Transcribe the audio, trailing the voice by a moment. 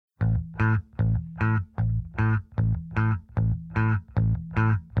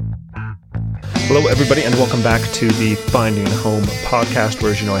Hello, everybody, and welcome back to the Finding Home podcast,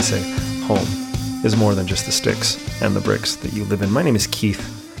 where, as you know, I say home is more than just the sticks and the bricks that you live in. My name is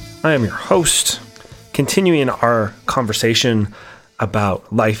Keith. I am your host, continuing our conversation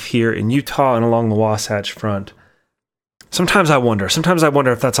about life here in Utah and along the Wasatch Front. Sometimes I wonder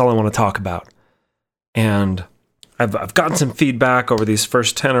if that's all I want to talk about. And I've gotten some feedback over these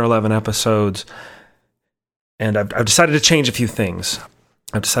first 10 or 11 episodes, and I've decided to change a few things.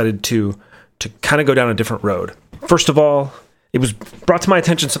 I've decided to kind of go down a different road. First of all, it was brought to my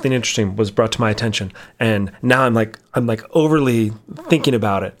attention, something interesting was brought to my attention, and now I'm like overly thinking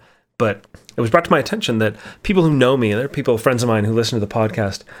about it. But it was brought to my attention that people who know me, and there are people, friends of mine who listen to the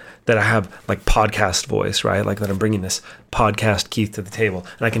podcast, that I have like podcast voice, right? Like that I'm bringing this podcast Keith to the table.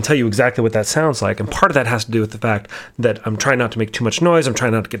 And I can tell you exactly what that sounds like. And part of that has to do with the fact that I'm trying not to make too much noise. I'm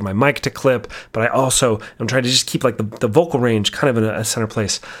trying not to get my mic to clip, but I also am trying to just keep like the vocal range kind of in a center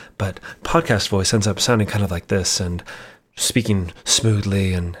place. But podcast voice ends up sounding kind of like this, and speaking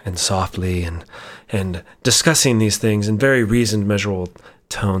smoothly and softly and discussing these things in very reasoned, measurable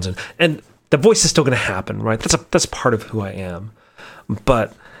tones. And the voice is still going to happen, right? That's part of who I am.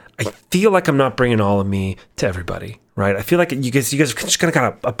 But I feel like I'm not bringing all of me to everybody, right? I feel like you guys just kind of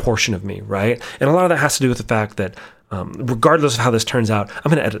got a portion of me, right? And a lot of that has to do with the fact that regardless of how this turns out,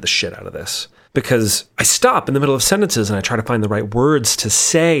 I'm going to edit the shit out of this, because I stop in the middle of sentences and I try to find the right words to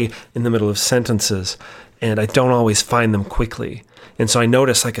say in the middle of sentences, and I don't always find them quickly. And so I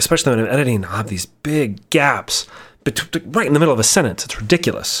notice, like, especially when I'm editing, I'll have these big gaps right in the middle of a sentence. It's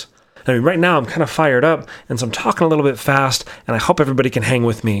ridiculous. I mean, right now I'm kind of fired up, and so I'm talking a little bit fast, and I hope everybody can hang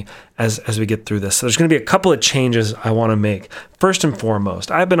with me as we get through this. So there's going to be a couple of changes I want to make. First and foremost,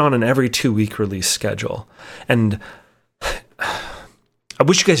 I've been on an every 2-week release schedule, and I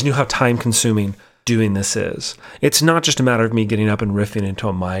wish you guys knew how time-consuming doing this is. It's not just a matter of me getting up and riffing into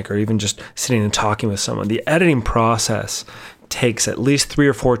a mic or even just sitting and talking with someone. The editing process takes at least 3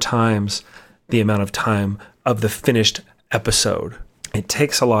 or 4 times the amount of time of the finished episode. It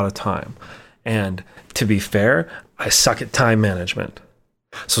takes a lot of time. And to be fair, I suck at time management.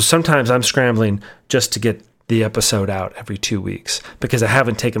 So sometimes I'm scrambling just to get the episode out every 2 weeks because I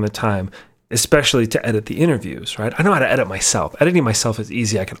haven't taken the time, especially to edit the interviews, right? I know how to edit myself. Editing myself is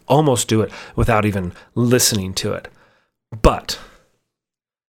easy. I can almost do it without even listening to it. But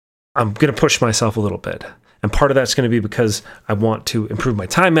I'm going to push myself a little bit. And part of that's going to be because I want to improve my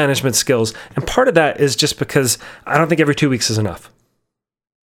time management skills. And part of that is just because I don't think every 2 weeks is enough.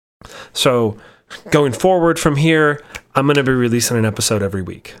 So going forward from here, I'm going to be releasing an episode every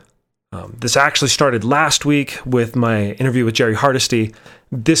week. This actually started last week with my interview with Jerry Hardesty.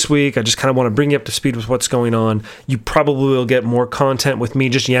 This week, I just kind of want to bring you up to speed with what's going on. You probably will get more content with me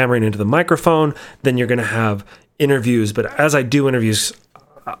just yammering into the microphone than you're going to have interviews. But as I do interviews,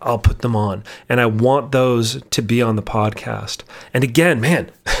 I'll put them on. And I want those to be on the podcast. And again, man,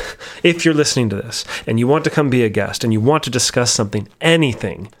 if you're listening to this and you want to come be a guest and you want to discuss something,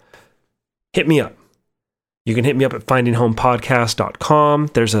 anything, hit me up. You can hit me up at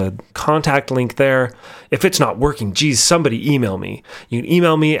findinghomepodcast.com. There's a contact link there. If it's not working, geez, somebody email me. You can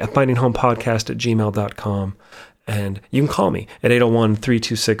email me at findinghomepodcast@gmail.com. And you can call me at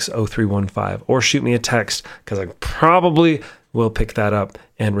 801-326-0315 or shoot me a text, because I probably will pick that up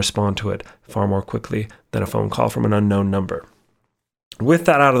and respond to it far more quickly than a phone call from an unknown number. With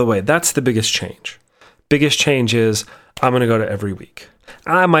that out of the way, that's the biggest change. Biggest change is I'm going to go to every week.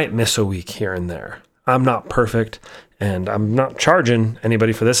 I might miss a week here and there. I'm not perfect, and I'm not charging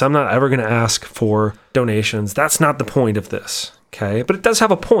anybody for this. I'm not ever going to ask for donations. That's not the point of this, okay? But it does have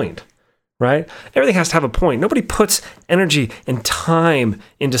a point, right? Everything has to have a point. Nobody puts energy and time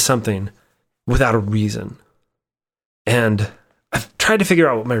into something without a reason. And I've tried to figure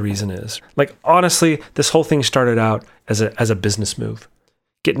out what my reason is. Like, honestly, this whole thing started out as a business move.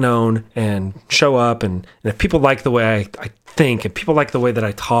 Get known and show up, and if people like the way I think, if people like the way that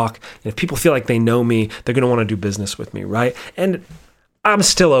I talk, and if people feel like they know me, they're going to want to do business with me, right? And I'm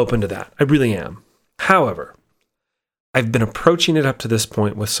still open to that. I really am. However, I've been approaching it up to this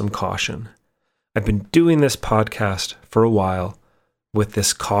point with some caution. I've been doing this podcast for a while with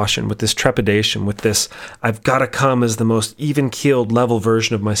this caution, with this trepidation, with this, I've got to come as the most even-keeled, level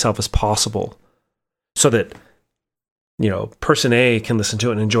version of myself as possible, so that, you know, person A can listen to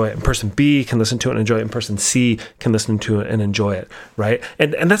it and enjoy it, and person B can listen to it and enjoy it, and person C can listen to it and enjoy it, right?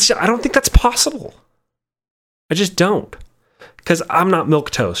 And that's, I don't think that's possible. I just don't. Because I'm not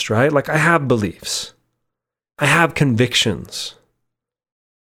milquetoast, right? Like, I have beliefs. I have convictions.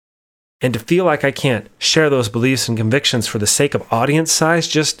 And to feel like I can't share those beliefs and convictions for the sake of audience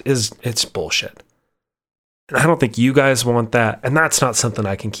size it's bullshit. And I don't think you guys want that. And that's not something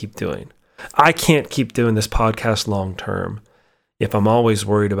I can keep doing. I can't keep doing this podcast long term if I'm always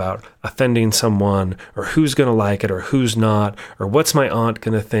worried about offending someone or who's going to like it or who's not or what's my aunt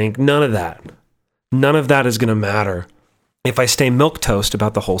going to think. None of that. None of that is going to matter if I stay milquetoast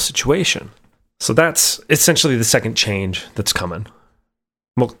about the whole situation. So that's essentially the second change that's coming.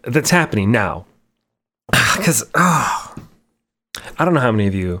 Well, that's happening now. Because I don't know how many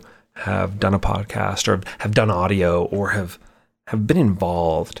of you have done a podcast or have done audio or have been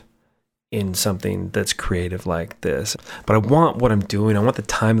involved in something that's creative like this. But I want what I'm doing, I want the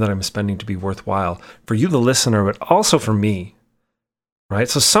time that I'm spending to be worthwhile for you, the listener, but also for me, right?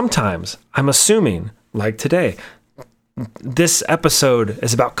 So sometimes I'm assuming, like today, this episode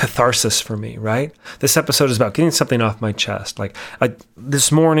is about catharsis for me, right? This episode is about getting something off my chest. Like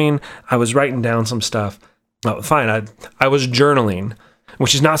this morning, I was writing down some stuff. Oh, fine. I was journaling,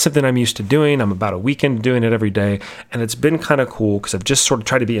 which is not something I'm used to doing. I'm about a week into doing it every day, and it's been kind of cool because I've just sort of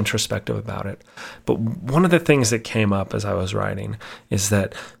tried to be introspective about it. But one of the things that came up as I was writing is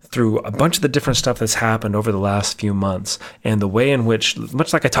that through a bunch of the different stuff that's happened over the last few months and the way in which,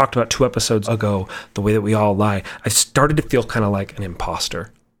 much like I talked about 2 episodes ago, the way that we all lie, I started to feel kind of like an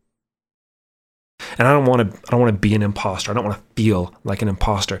imposter. And I don't want to be an imposter. I don't want to feel like an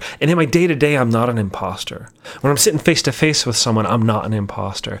imposter. And in my day-to-day, I'm not an imposter. When I'm sitting face-to-face with someone, I'm not an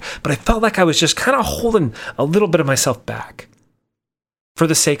imposter. But I felt like I was just kind of holding a little bit of myself back. For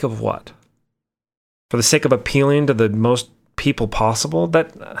the sake of what? For the sake of appealing to the most people possible?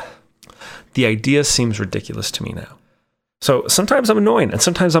 The idea seems ridiculous to me now. So sometimes I'm annoying, and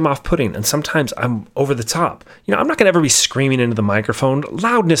sometimes I'm off-putting, and sometimes I'm over the top. You know, I'm not going to ever be screaming into the microphone.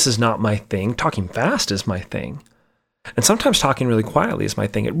 Loudness is not my thing. Talking fast is my thing. And sometimes talking really quietly is my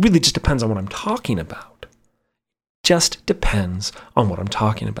thing. It really just depends on what I'm talking about. Just depends on what I'm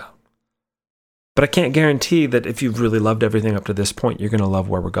talking about. But I can't guarantee that if you've really loved everything up to this point, you're going to love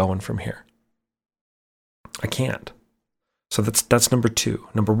where we're going from here. I can't. So that's number 2.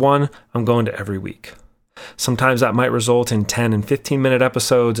 Number 1, I'm going to every week. Sometimes that might result in 10 and 15-minute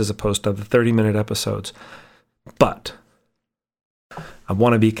episodes as opposed to the 30-minute episodes. But I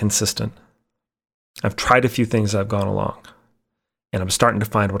want to be consistent. I've tried a few things as I've gone along, and I'm starting to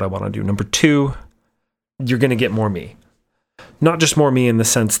find what I want to do. Number 2, you're going to get more me. Not just more me in the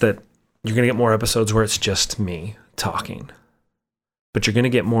sense that you're going to get more episodes where it's just me talking. But you're going to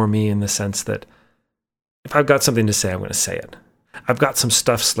get more me in the sense that if I've got something to say, I'm going to say it. I've got some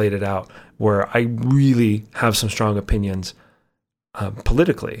stuff slated out where I really have some strong opinions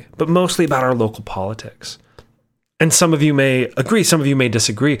politically, but mostly about our local politics. And some of you may agree, some of you may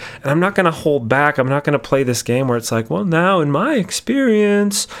disagree, and I'm not going to hold back. I'm not going to play this game where it's like, well, now in my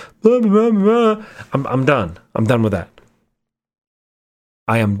experience, blah, blah, blah, blah. I'm done. I'm done with that.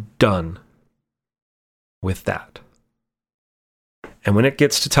 I am done with that. And when it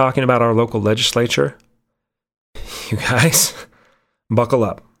gets to talking about our local legislature, you guys, buckle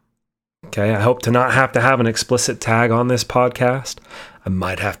up. Okay, I hope to not have to have an explicit tag on this podcast. I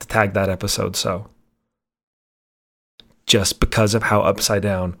might have to tag that episode so. Just because of how upside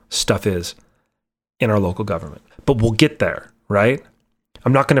down stuff is in our local government. But we'll get there, right?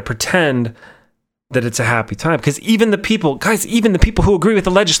 I'm not going to pretend that it's a happy time because even the people who agree with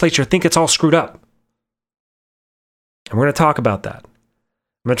the legislature think it's all screwed up. And we're going to talk about that.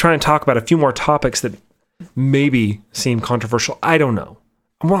 I'm going to try and talk about a few more topics that maybe seem controversial. I don't know.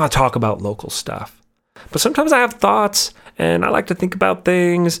 I want to talk about local stuff. But sometimes I have thoughts and I like to think about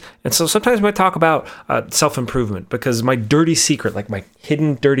things. And so sometimes I might talk about self-improvement because my dirty secret, like my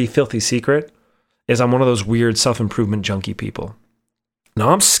hidden, dirty, filthy secret is I'm one of those weird self-improvement junkie people. Now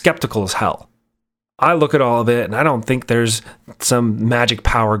I'm skeptical as hell. I look at all of it and I don't think there's some magic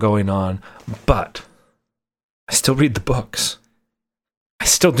power going on, but I still read the books. I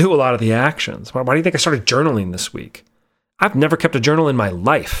still do a lot of the actions. Why do you think I started journaling this week? I've never kept a journal in my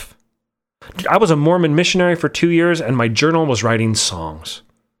life. I was a Mormon missionary for 2 years and my journal was writing songs.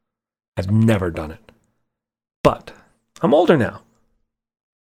 I've never done it. But I'm older now.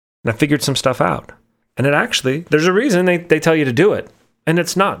 And I figured some stuff out. And there's a reason they tell you to do it. And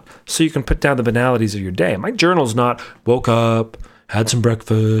it's not so you can put down the banalities of your day. My journal's not woke up, had some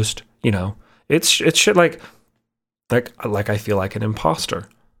breakfast, It's shit like I feel like an imposter.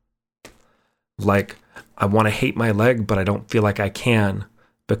 Like I want to hate my leg, but I don't feel like I can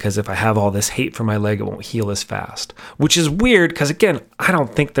because if I have all this hate for my leg, it won't heal as fast. Which is weird because, again, I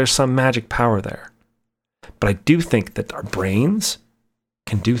don't think there's some magic power there. But I do think that our brains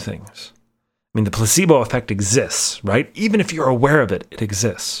can do things. I mean, the placebo effect exists, right? Even if you're aware of it, it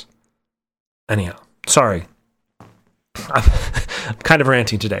exists. Anyhow, sorry. I'm kind of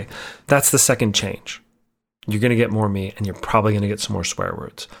ranting today. That's the second change. you're going to get more me, and you're probably going to get some more swear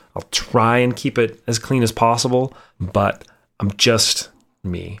words. I'll try and keep it as clean as possible, but I'm just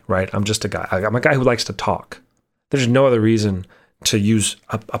me, right? I'm just a guy. I'm a guy who likes to talk. There's no other reason to use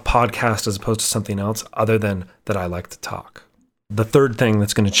a podcast as opposed to something else other than that I like to talk. The third thing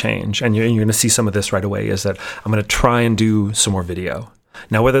that's going to change, and you're going to see some of this right away, is that I'm going to try and do some more video.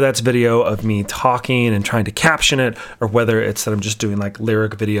 Now, whether that's video of me talking and trying to caption it, or whether it's that I'm just doing like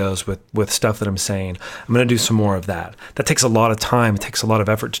lyric videos with stuff that I'm saying, I'm going to do some more of that. That takes a lot of time. It takes a lot of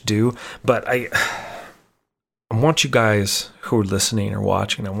effort to do, but I want you guys who are listening or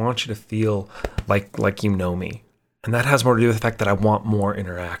watching, I want you to feel like you know me. And that has more to do with the fact that I want more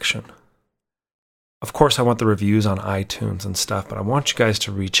interaction. Of course, I want the reviews on iTunes and stuff, but I want you guys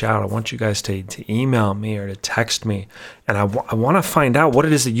to reach out. I want you guys to email me or to text me. And I want to find out what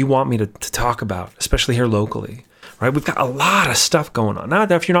it is that you want me to talk about, especially here locally, right? We've got a lot of stuff going on. Now,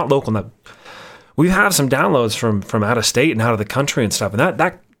 if you're not local, we have some downloads from out of state and out of the country and stuff. And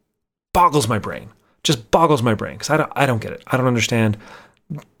that boggles my brain, just boggles my brain, because I don't get it. I don't understand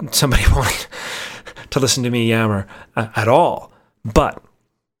somebody wanting to listen to me yammer at all. But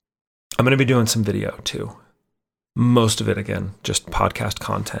I'm going to be doing some video too. Most of it, again, just podcast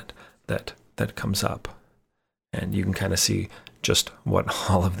content that comes up. And you can kind of see just what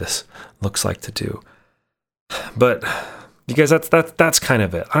all of this looks like to do. But you guys, that's kind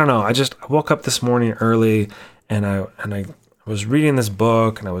of it. I don't know. I woke up this morning early and I was reading this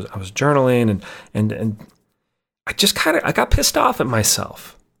book and I was journaling and I got pissed off at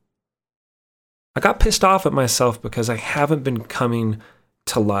myself. I got pissed off at myself because I haven't been coming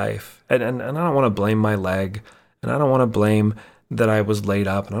to life. And I don't want to blame my leg, and I don't want to blame that I was laid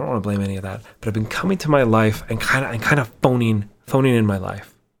up, and I don't want to blame any of that. But I've been coming to my life and kind of phoning in my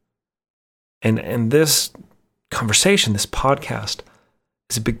life. And this conversation, this podcast,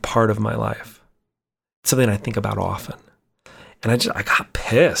 is a big part of my life. It's something I think about often. And I got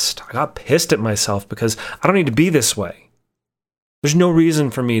pissed. I got pissed at myself because I don't need to be this way. There's no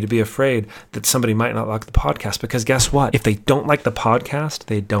reason for me to be afraid that somebody might not like the podcast, because guess what? If they don't like the podcast,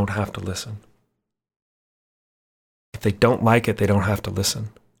 they don't have to listen. If they don't like it, they don't have to listen.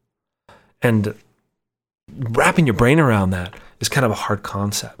 And wrapping your brain around that is kind of a hard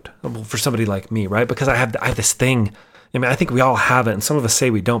concept for somebody like me, right? Because I have this thing. I mean, I think we all have it, and some of us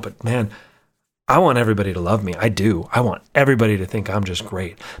say we don't, but man, I want everybody to love me. I do. I want everybody to think I'm just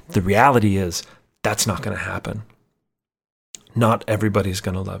great. The reality is that's not going to happen. Not everybody's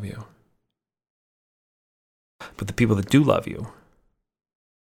going to love you. But the people that do love you,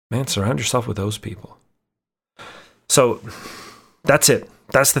 man, surround yourself with those people. So that's it.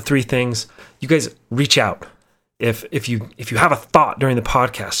 That's the three things. You guys reach out. If you have a thought during the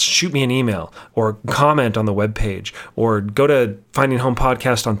podcast, shoot me an email or comment on the webpage, or go to Finding Home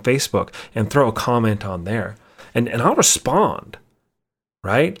Podcast on Facebook and throw a comment on there. And I'll respond,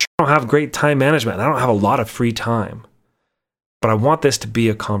 right? I don't have great time management, and I don't have a lot of free time. But I want this to be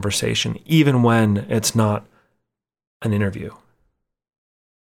a conversation, even when it's not an interview.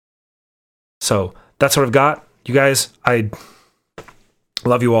 So that's what I've got. You guys, I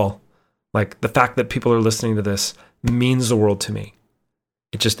love you all. Like, the fact that people are listening to this means the world to me.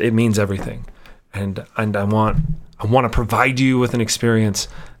 It means everything. And I want to provide you with an experience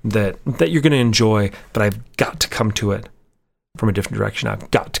that you're going to enjoy, but I've got to come to it from a different direction.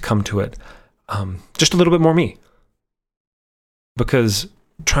 I've got to come to it just a little bit more me. Because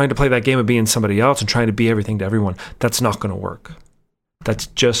trying to play that game of being somebody else and trying to be everything to everyone, that's not going to work. That's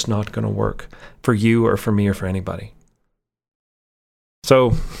just not going to work for you or for me or for anybody.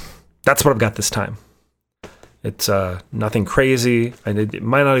 So that's what I've got this time. It's nothing crazy, and it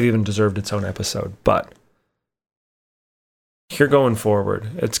might not have even deserved its own episode, but here going forward,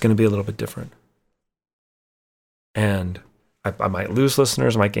 it's going to be a little bit different. And I might lose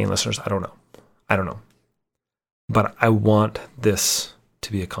listeners, I might gain listeners, I don't know. But I want this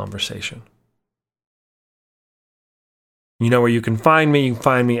to be a conversation. You know where you can find me. You can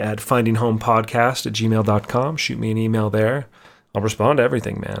find me at findinghomepodcast@gmail.com. Shoot me an email there. I'll respond to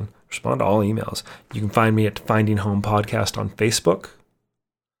everything, man. Respond to all emails. You can find me at Finding Home Podcast on Facebook.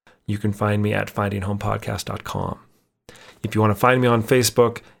 You can find me at findinghomepodcast.com. If you want to find me on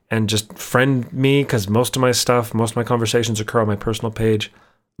Facebook and just friend me, because most of my conversations occur on my personal page,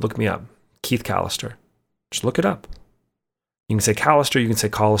 look me up. Keith Callister. Just look it up. You can say Callister, you can say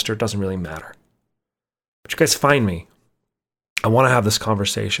Collister, it doesn't really matter. But you guys find me. I want to have this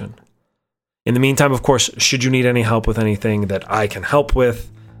conversation. In the meantime, of course, should you need any help with anything that I can help with,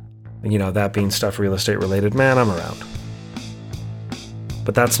 that being stuff real estate related, man, I'm around.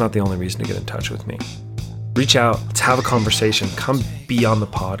 But that's not the only reason to get in touch with me. Reach out, let's have a conversation, come be on the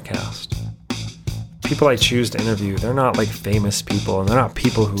podcast. people I choose to interview, they're not like famous people, and they're not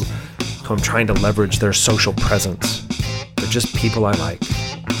people who I'm trying to leverage their social presence. They're just people I like.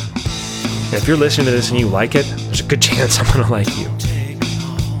 And if you're listening to this and you like it, there's a good chance I'm going to like you.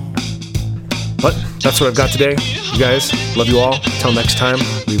 But that's what I've got today. You guys, love you all. Until next time,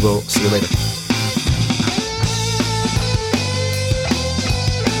 we will see you later.